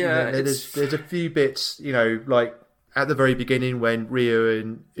 There's a few bits, you know, like at the very beginning when Rio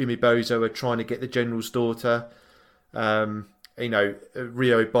and Umibozo are trying to get the general's daughter. You know,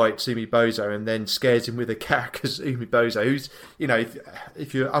 Rio bites Umibozo and then scares him with a cat because Umibozo, who's, you know,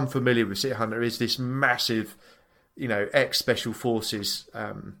 if you're unfamiliar with City Hunter, is this massive, you know, ex-special forces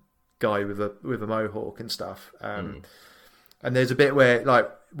guy with a mohawk and stuff. And there's a bit where,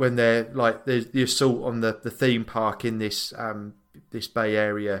 like, when they're like there's the assault on the theme park in this this Bay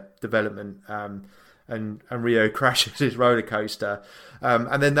Area development, and Rio crashes his roller coaster,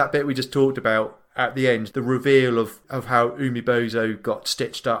 and then that bit we just talked about. At the end, the reveal of how Umibozo got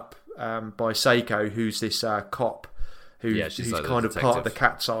stitched up by Seiko, who's this cop who's like kind of part of the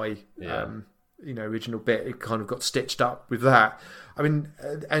Cat's Eye, you know, original bit. It kind of got stitched up with that. I mean,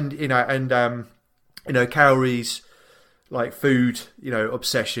 and you know, Kaori's like food, you know,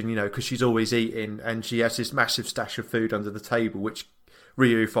 obsession, you know, because she's always eating, and she has this massive stash of food under the table, which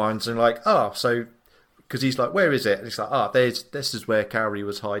Ryu finds, and like, so. Because he's like, where is it? And it's like, this is where Kaori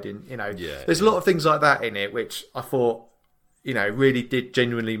was hiding. You know, there's a lot of things like that in it, which I thought, you know, really did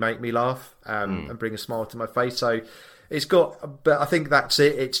genuinely make me laugh and bring a smile to my face. So it's got, but I think that's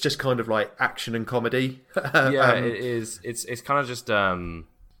it. It's just kind of like action and comedy. It is. It's kind of just, it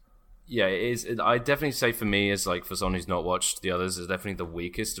is. I definitely say for me, as like for someone who's not watched the others, is definitely the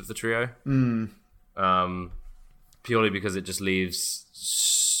weakest of the trio. Purely because it just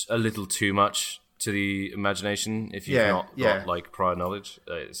leaves a little too much to the imagination if you've not got like prior knowledge.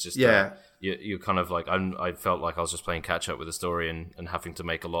 It's just you're kind of like I felt like I was just playing catch up with the story and having to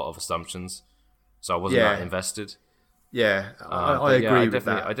make a lot of assumptions, so I wasn't that invested. I agree with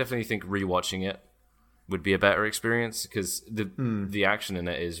that. I definitely think rewatching it would be a better experience because the action in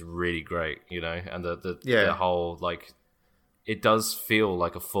it is really great, you know, and the whole, like, it does feel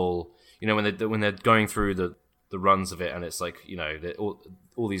like a full, you know, when they're going through the runs of it, and it's like, you know,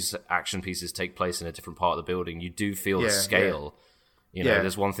 all these action pieces take place in a different part of the building. You do feel the scale. You know,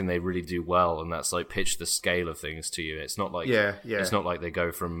 there's one thing they really do well, and that's like pitch the scale of things to you. It's not like it's not like they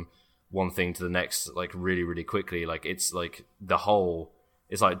go from one thing to the next like really, really quickly. Like it's like the whole.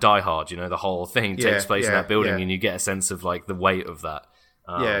 It's like Die Hard. You know, the whole thing takes place in that building, and you get a sense of like the weight of that.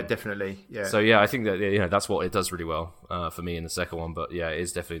 Definitely. Yeah. So I think that, you know, that's what it does really well for me in the second one. But it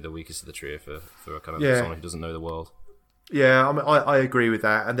is definitely the weakest of the trio for a kind of someone who doesn't know the world. Yeah, I mean, I agree with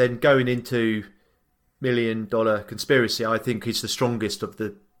that. And then going into $1 Million Conspiracy, I think is the strongest of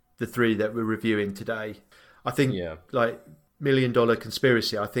the three that we're reviewing today. I think like $1 Million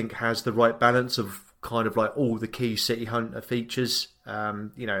Conspiracy, I think has the right balance of kind of like all the key City Hunter features,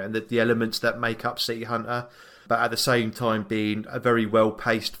 you know, and the elements that make up City Hunter, but at the same time being a very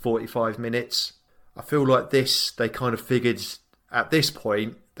well-paced 45 minutes. I feel like they kind of figured, at this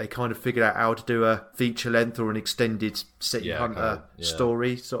point, they kind of figured out how to do a feature length or an extended City Hunter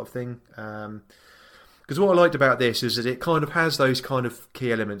story sort of thing. Because Because what I liked about this is that it kind of has those kind of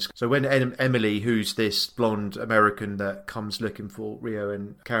key elements. So when Emily, who's this blonde American that comes looking for Rio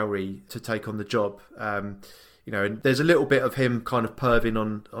and Kaori to take on the job, and there's a little bit of him kind of perving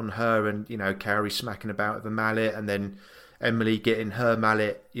on her, and Kaori smacking about with a mallet, and then Emily getting her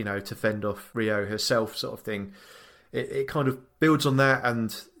mallet, to fend off Rio herself, sort of thing. It kind of builds on that,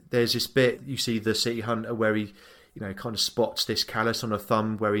 and there's this bit you see the City Hunter where he kind of spots this callus on her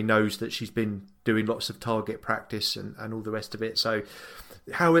thumb, where he knows that she's been doing lots of target practice and all the rest of it. So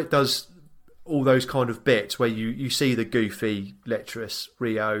how it does all those kind of bits where you see the goofy, lecherous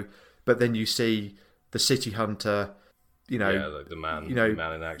Rio, but then you see the City Hunter, like the man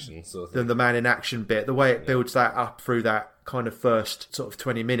in action sort of thing. The man in action bit, the way it builds that up through that kind of first sort of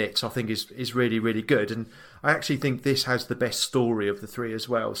 20 minutes, I think is really, really good. And I actually think this has the best story of the three as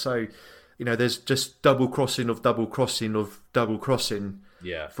well. So, there's just double crossing of double crossing of double crossing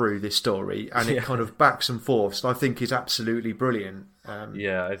through this story, and it kind of backs and forths. And I think is absolutely brilliant.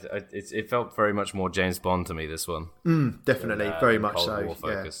 It felt very much more James Bond to me, this one. Definitely, very much Cold so. War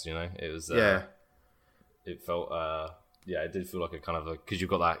focused, it was. It felt. It did feel like a kind of because you've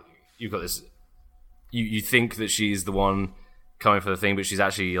got this. You think that she's the one coming for the thing, but she's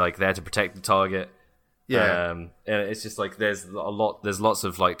actually like there to protect the target. Yeah, and it's just like there's lots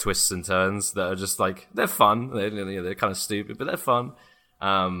of like twists and turns that are just like they're fun. They're kind of stupid, but they're fun.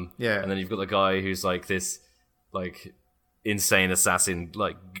 And then you've got the guy who's like this like insane assassin,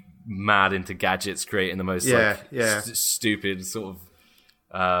 like mad into gadgets, creating the most stupid sort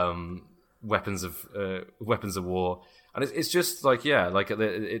of weapons of war. And it's just like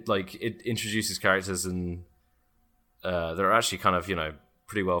it introduces characters and they're actually kind of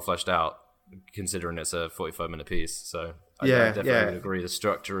pretty well fleshed out, considering it's a 45-minute piece. So I definitely would agree the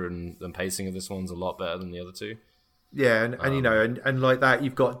structure and pacing of this one's a lot better than the other two. Yeah, and like that,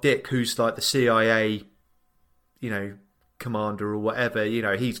 you've got Dick, who's like the CIA, commander or whatever.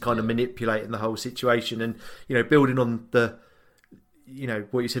 He's kind of manipulating the whole situation, and building on the.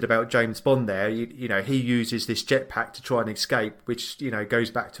 What you said about James Bond there, he uses this jetpack to try and escape, which,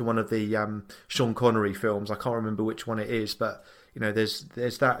 goes back to one of the Sean Connery films. I can't remember which one it is, but, there's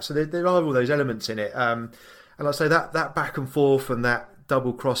that. So there are all those elements in it. And like I say, that back and forth and that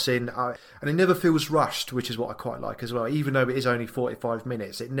double crossing, and it never feels rushed, which is what I quite like as well. Even though it is only 45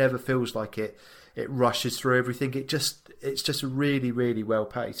 minutes, it never feels like it rushes through everything. It's just really, really well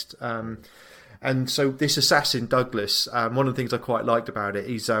paced. And so this assassin, Douglas, one of the things I quite liked about it,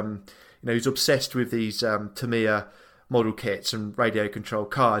 he's obsessed with these Tamiya model kits and radio control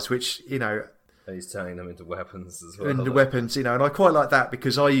cars, which, and he's turning them into weapons as well. Into weapons, and I quite like that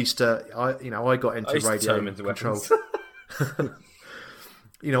because I got into radio control.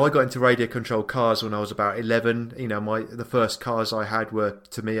 I got into radio control cars when I was about 11. The first cars I had were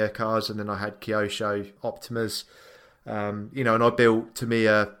Tamiya cars, and then I had Kyosho Optimas. And I built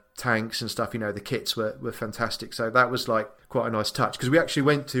Tamiya tanks and stuff. The kits were fantastic, so that was like quite a nice touch, because we actually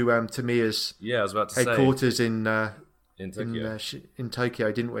went to Tamiya's headquarters in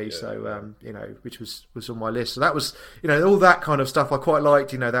Tokyo, didn't we? Which was on my list. So that was all that kind of stuff I quite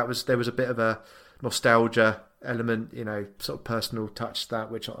liked. There was a bit of a nostalgia element, sort of personal touch to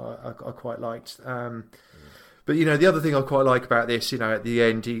that, which I quite liked. But the other thing I quite like about this, at the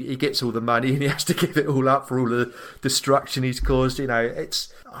end, he gets all the money and he has to give it all up for all the destruction he's caused.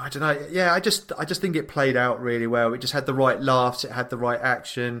 It's, I don't know. Yeah, I just think it played out really well. It just had the right laughs, it had the right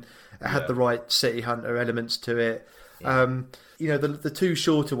action, it had the right City Hunter elements to it. The two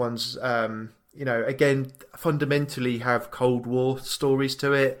shorter ones, again, fundamentally have Cold War stories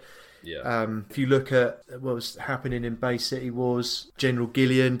to it. Yeah. If you look at what was happening in Bay City Wars, General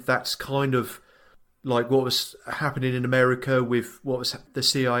Gillian, that's kind of like what was happening in America with what was the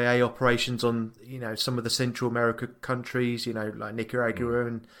CIA operations on, some of the Central America countries, like Nicaragua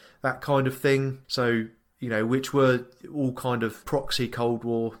and that kind of thing. So, which were all kind of proxy Cold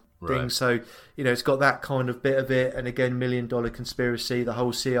War things. Right. So, it's got that kind of bit of it. And again, $1 Million Conspiracy, the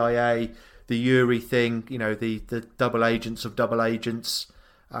whole CIA, the Yuri thing, the double agents of double agents.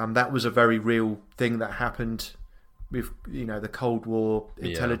 That was a very real thing that happened with the Cold War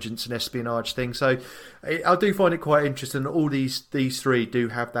intelligence and espionage thing. So I do find it quite interesting. All these three do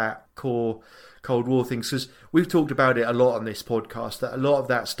have that core Cold War things, because we've talked about it a lot on this podcast, that a lot of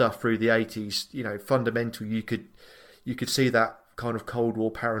that stuff through the 80s, fundamental, you could see that kind of Cold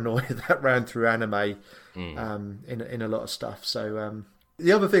War paranoia that ran through anime in a lot of stuff. So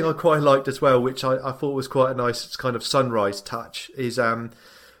the other thing I quite liked as well, which I thought was quite a nice kind of sunrise touch, is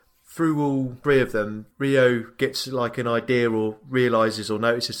through all three of them, Rio gets like an idea or realises or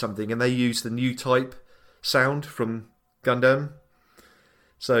notices something, and they use the new type sound from Gundam.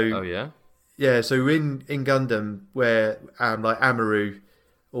 So, Yeah, so in Gundam, where like Amaru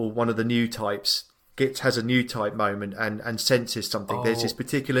or one of the new types has a new type moment and senses something. There's this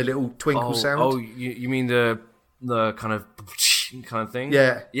particular little twinkle sound. Oh, you mean the kind of thing?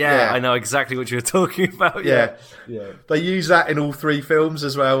 Yeah. I know exactly what you're talking about. Yeah. They use that in all three films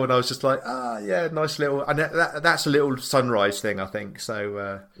as well, and I was just like, nice little, and that's a little Sunrise thing, I think.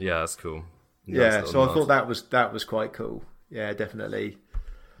 So yeah, that's cool. So I thought that was quite cool. Yeah, definitely.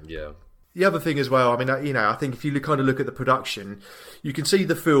 Yeah. The other thing as well, I mean, I think if you kind of look at the production, you can see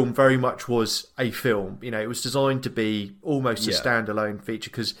the film very much was a film. It was designed to be almost a standalone feature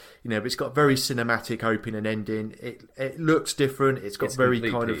because, it's got very cinematic opening and ending. It looks different. It's got very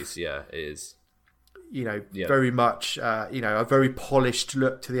kind of... Yeah, it is. Very much, a very polished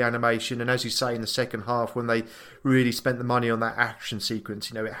look to the animation. And as you say, in the second half, when they really spent the money on that action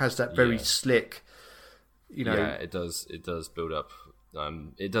sequence, it has that very slick, Yeah, it does build up.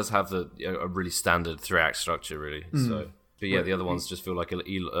 It does have a really standard 3-act structure, really. So, but yeah, the other ones just feel like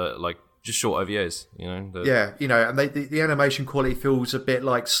just short OVAs, and the animation quality feels a bit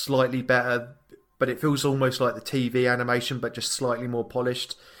like slightly better, but it feels almost like the TV animation, but just slightly more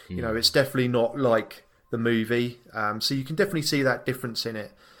polished. It's definitely not like the movie, so you can definitely see that difference in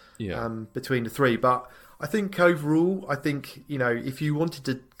it between the three. But I think overall, if you wanted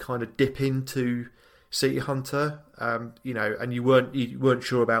to kind of dip into City Hunter, and you weren't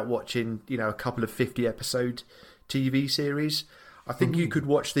sure about watching, a couple of 50-episode TV series, I think you could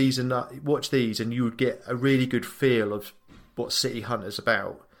watch these and you would get a really good feel of what City Hunter's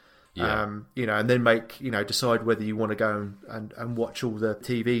about. And then decide whether you want to go and watch all the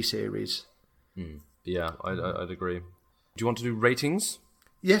TV series. Yeah, I'd agree. Do you want to do ratings?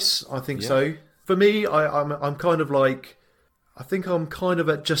 Yes, I think so. For me, I'm kind of like, I think I'm kind of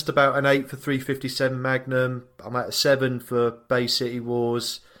at just about an 8 for 357 Magnum. I'm at a 7 for Bay City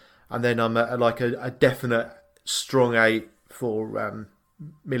Wars, and then I'm at like a definite strong 8 for $1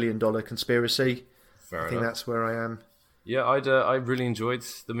 Million Conspiracy. Fair I think that's where I am. Yeah, I really enjoyed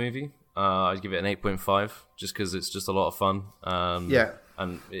the movie. I'd give it an 8.5 just because it's just a lot of fun. And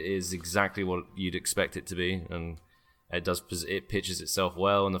it is exactly what you'd expect it to be, and it pitches itself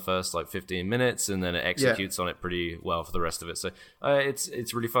well in the first 15 minutes, and then it executes on it pretty well for the rest of it. So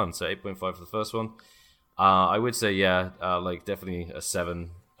it's really fun. So 8.5 for the first one. I would say definitely a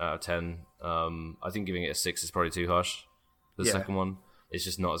 7 out of 10. I think giving it a 6 is probably too harsh. The second one, it's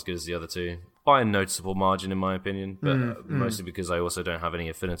just not as good as the other two by a noticeable margin, in my opinion. But mostly because I also don't have any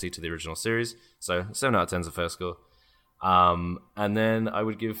affinity to the original series. So 7 out of 10 is a fair score. And then I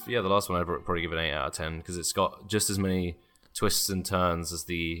would give the last one I'd probably give an 8 out of 10 because it's got just as many twists and turns as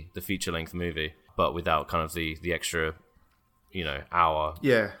the feature length movie, but without kind of the extra hour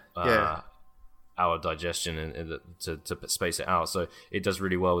hour digestion and to space it out. So it does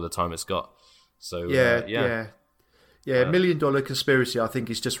really well with the time it's got. So $1 Million Conspiracy I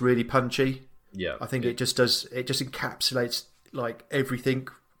think is just really punchy. I think it just encapsulates everything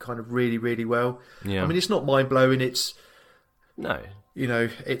kind of really, really well. I mean, it's not mind blowing. It's at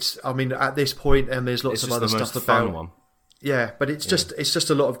this point, and there's lots of other stuff about one. Yeah, but it's just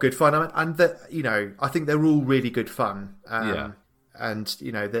a lot of good fun, and I think they're all really good fun. And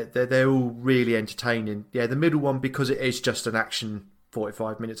they're all really entertaining. Yeah, the middle one, because it is just an action,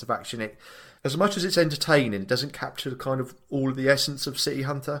 45 minutes of action. As much as it's entertaining, it doesn't capture kind of all of the essence of City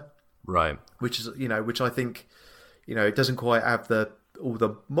Hunter. Right. Which I think, it doesn't quite have all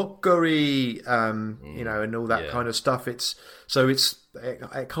the mockery, and all that kind of stuff. It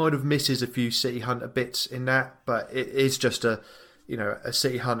kind of misses a few City Hunter bits in that, but it is just a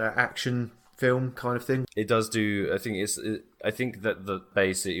City Hunter action film kind of thing. It does do. I think that the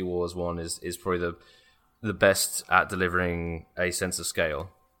Bay City Wars one is probably the best at delivering a sense of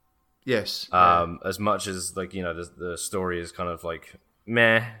scale. Yes. As much as the story is kind of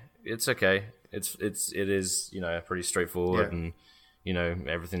meh. It's okay. It is pretty straightforward and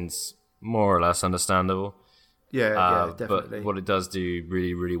everything's more or less understandable. Yeah, definitely. But what it does do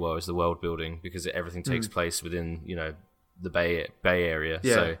really, really well is the world building because everything takes place within the Bay Area.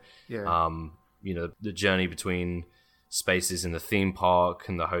 Yeah. So the journey between spaces in the theme park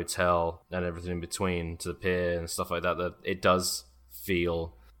and the hotel and everything in between to the pier and stuff like that it does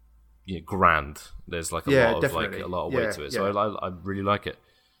feel grand. There's a lot of weight to it. So I really like it.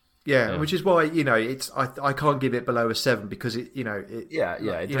 Yeah, which is why I can't give it below a 7 because it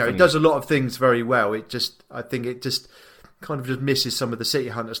does a lot of things very well. I think it just kind of just misses some of the City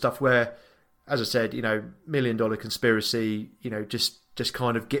Hunter stuff where, as I said, $1 Million Conspiracy, just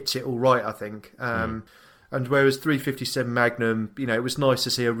kind of gets it all right. I think, and whereas 357 Magnum, it was nice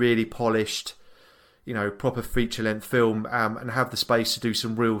to see a really polished, proper feature-length film and have the space to do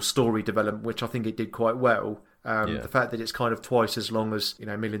some real story development, which I think it did quite well. The fact that it's kind of twice as long as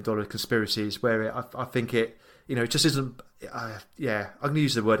 $1 Million Conspiracy is where I think it just isn't. I'm going to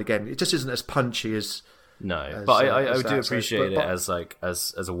use the word again. It just isn't as punchy as. No, but I do appreciate it as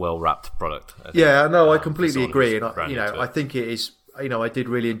a well-wrapped product. I completely agree, and I think it is. I did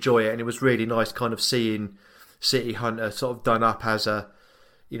really enjoy it, and it was really nice kind of seeing City Hunter sort of done up as a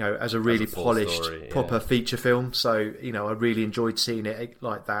really polished, proper feature film. So, I really enjoyed seeing it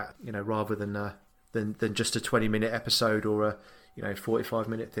like that, rather than just a 20-minute episode or a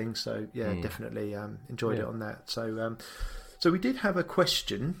 45-minute thing. So, definitely enjoyed it on that. So, so we did have a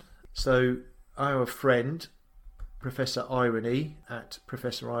question. So, our friend, Professor Irony at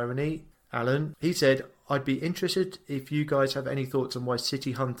Professor Irony, Alan, he said, I'd be interested if you guys have any thoughts on why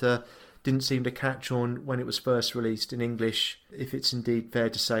City Hunter didn't seem to catch on when it was first released in English, if it's indeed fair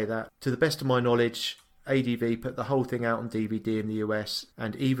to say that. To the best of my knowledge, ADV put the whole thing out on DVD in the US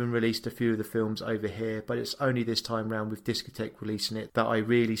and even released a few of the films over here, but it's only this time round with Discotek releasing it that I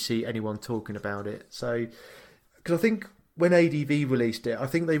really see anyone talking about it. So, because I think when ADV released it, I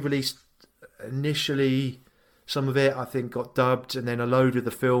think they released initially some of it, I think, got dubbed, and then a load of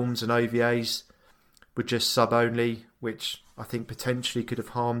the films and OVAs were just sub-only, which I think potentially could have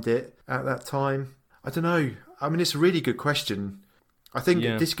harmed it at that time. I don't know. I mean, it's a really good question. I think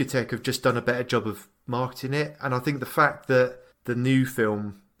Discotek have just done a better job of marketing it, and I think the fact that the new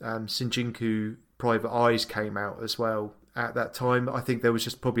film, Shinjuku Private Eyes, came out as well at that time, I think there was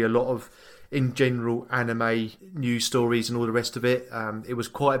just probably a lot of, in general, anime news stories and all the rest of it. It was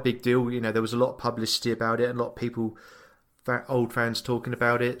quite a big deal. There was a lot of publicity about it, and a lot of people, old fans, talking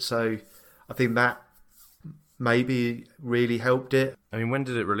about it. So I think that maybe really helped it. I mean, when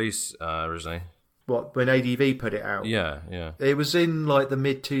did it release originally? What, when ADV put it out? Yeah. It was in like the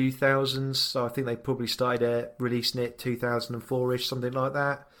mid-2000s, so I think they probably started releasing it 2004-ish, something like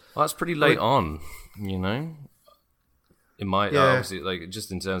that. Well, that's pretty late on, It might obviously, like,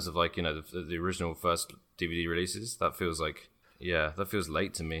 just in terms of like the original first DVD releases, that feels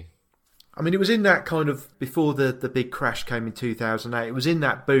late to me. I mean, it was in that kind of before the big crash came in 2008. It was in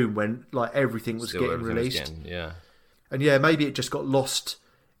that boom when like everything was getting released. And maybe it just got lost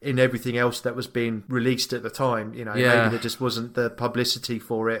in everything else that was being released at the time. Maybe there just wasn't the publicity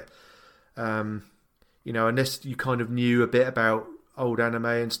for it. Unless you kind of knew a bit about old anime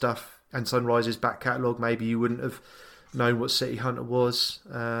and stuff and Sunrise's back catalogue, maybe you wouldn't have known what City Hunter was.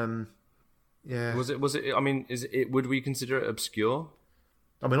 Was it? I mean, would we consider it obscure?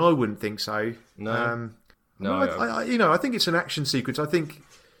 I mean, I wouldn't think so. No. I think it's an action sequence. I think,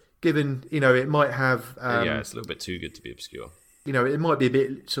 given it might have. It's a little bit too good to be obscure. It might be a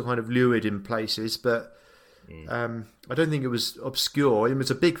bit sort of kind of lurid in places, but I don't think it was obscure. It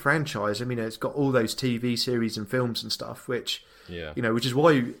was a big franchise. I mean, it's got all those TV series and films and stuff, which which is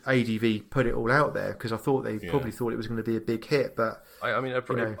why ADV put it all out there, because I thought they probably thought it was going to be a big hit. But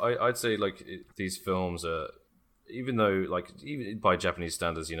I'd say like these films are, even though like even by Japanese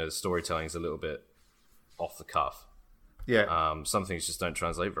standards, the storytelling is a little bit off the cuff. Some things just don't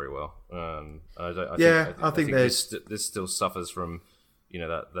translate very well. I think this still suffers from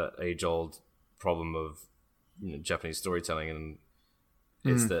that age old problem of Japanese storytelling, and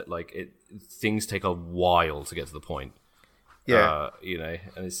it's that like things take a while to get to the point. And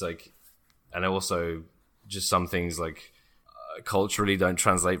it's like, and also just some things like culturally don't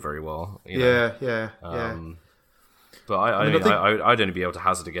translate very well. But I'd only be able to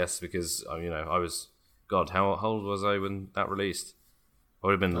hazard a guess because I was. God, how old was I when that released? I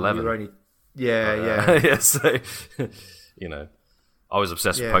would have been 11. So, I was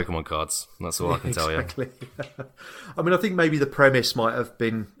obsessed with Pokemon cards. That's all I can tell you. Exactly. I mean, I think maybe the premise might have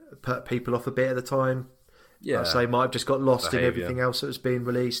put people off a bit at the time. I'd say might have just got lost in everything else that was being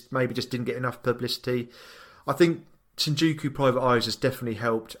released. Maybe just didn't get enough publicity. I think Shinjuku Private Eyes has definitely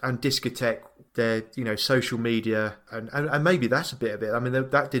helped, and Discotek, their social media, and maybe that's a bit of it. I mean,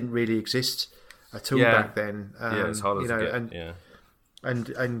 that didn't really exist at all back then. It's harder to get.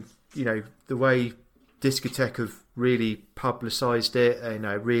 And the way Discotek have really publicised it,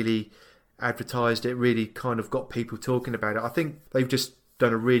 really advertised it, really kind of got people talking about it. I think they've just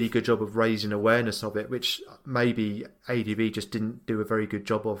done a really good job of raising awareness of it, which maybe ADV just didn't do a very good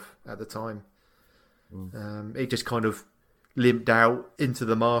job of at the time. It just kind of limped out into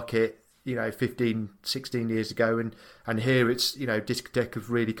the market, 15, 16 years ago, and here it's, Discotek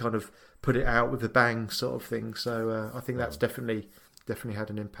have really kind of put it out with a bang, sort of thing. So I think that's definitely had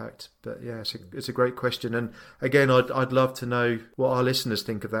an impact. But it's a great question, and again, I'd love to know what our listeners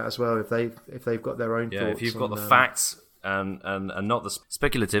think of that as well, if they've got their own thoughts. If you've got the facts and not the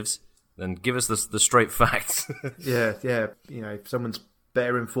speculatives, then give us the straight facts. yeah. If someone's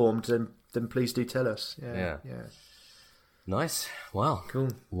better informed, then please do tell us. Yeah. Nice. Well, cool.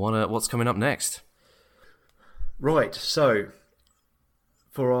 What's coming up next? Right. So,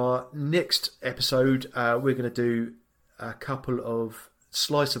 for our next episode, we're going to do a couple of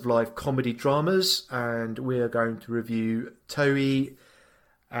slice of life comedy dramas, and we are going to review Toei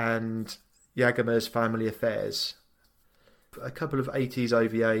and Yagama's Family Affairs. A couple of 80s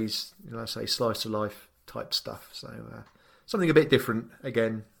OVAs, let's say slice of life type stuff. So something a bit different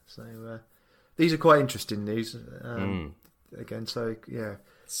again. So these are quite interesting news. Again, so yeah.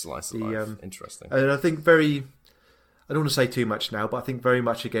 Slice of life. Interesting. And I think I don't want to say too much now, but I think very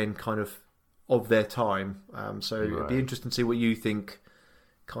much again kind of their time. So it'd be interesting to see what you think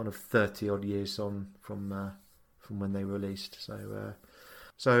kind of 30 odd years on from when they were released.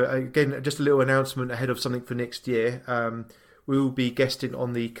 So again, just a little announcement ahead of something for next year. We will be guesting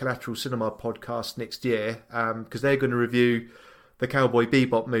on the Collateral Cinema podcast next year because they're going to review the Cowboy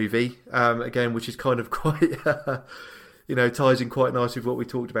Bebop movie again, which is kind of quite ties in quite nicely with what we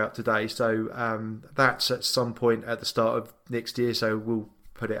talked about today. So that's at some point at the start of next year. So we'll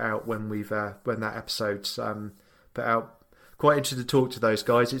put it out when that episode's put out. Quite interested to talk to those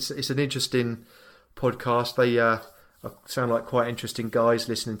guys. It's an interesting podcast. They sound like quite interesting guys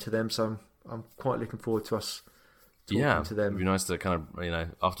listening to them. So I'm quite looking forward to us talking to them. It'd be nice to kind of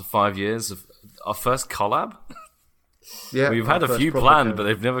after 5 years of our first collab. Yeah, we've had a few planned, but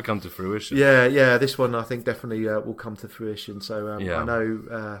they've never come to fruition. Yeah. This one I think definitely will come to fruition. So I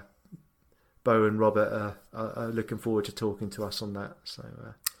know Bo and Robert are looking forward to talking to us on that. So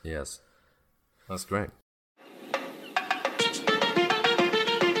yes, that's great.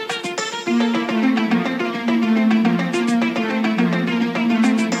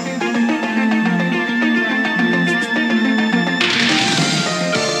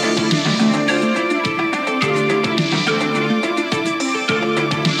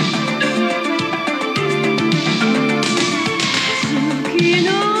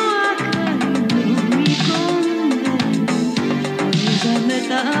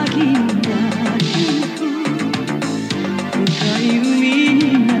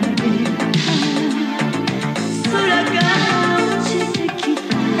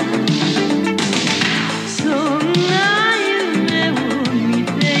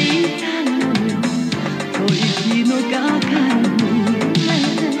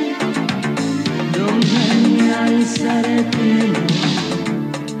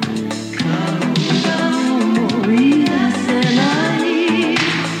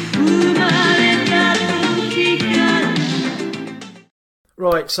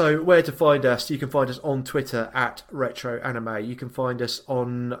 So where to find us? You can find us on Twitter at Retro Anime. You can find us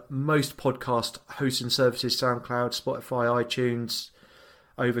on most podcast hosting services, SoundCloud, Spotify, iTunes,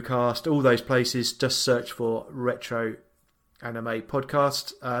 Overcast, all those places. Just search for Retro Anime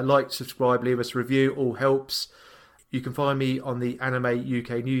Podcast. Like, subscribe, leave us a review, all helps. You can find me on the Anime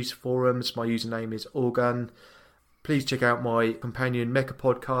UK News forums. My username is Orgun. Please check out my companion Mecha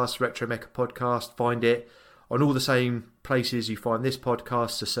podcast, Retro Mecha Podcast. Find it on all the same places you find this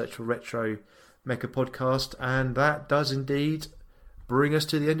podcast, to search for Retro Mecha Podcast. And that does indeed bring us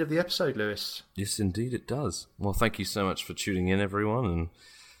to the end of the episode, Lewis. Yes, indeed it does. Well, thank you so much for tuning in, everyone, and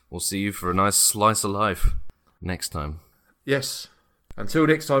we'll see you for a nice slice of life next time. Yes. Until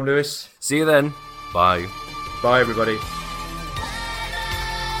next time, Lewis. See you then. Bye. Bye, everybody.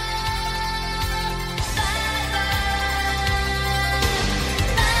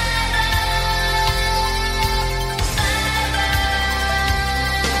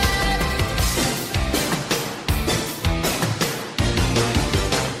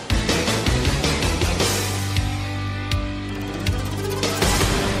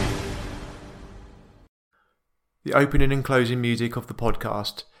 The opening and closing music of the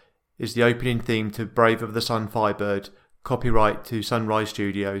podcast is the opening theme to Brave of the Sun Firebird, copyright to Sunrise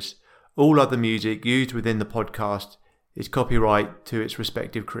Studios. All other music used within the podcast is copyright to its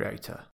respective creator.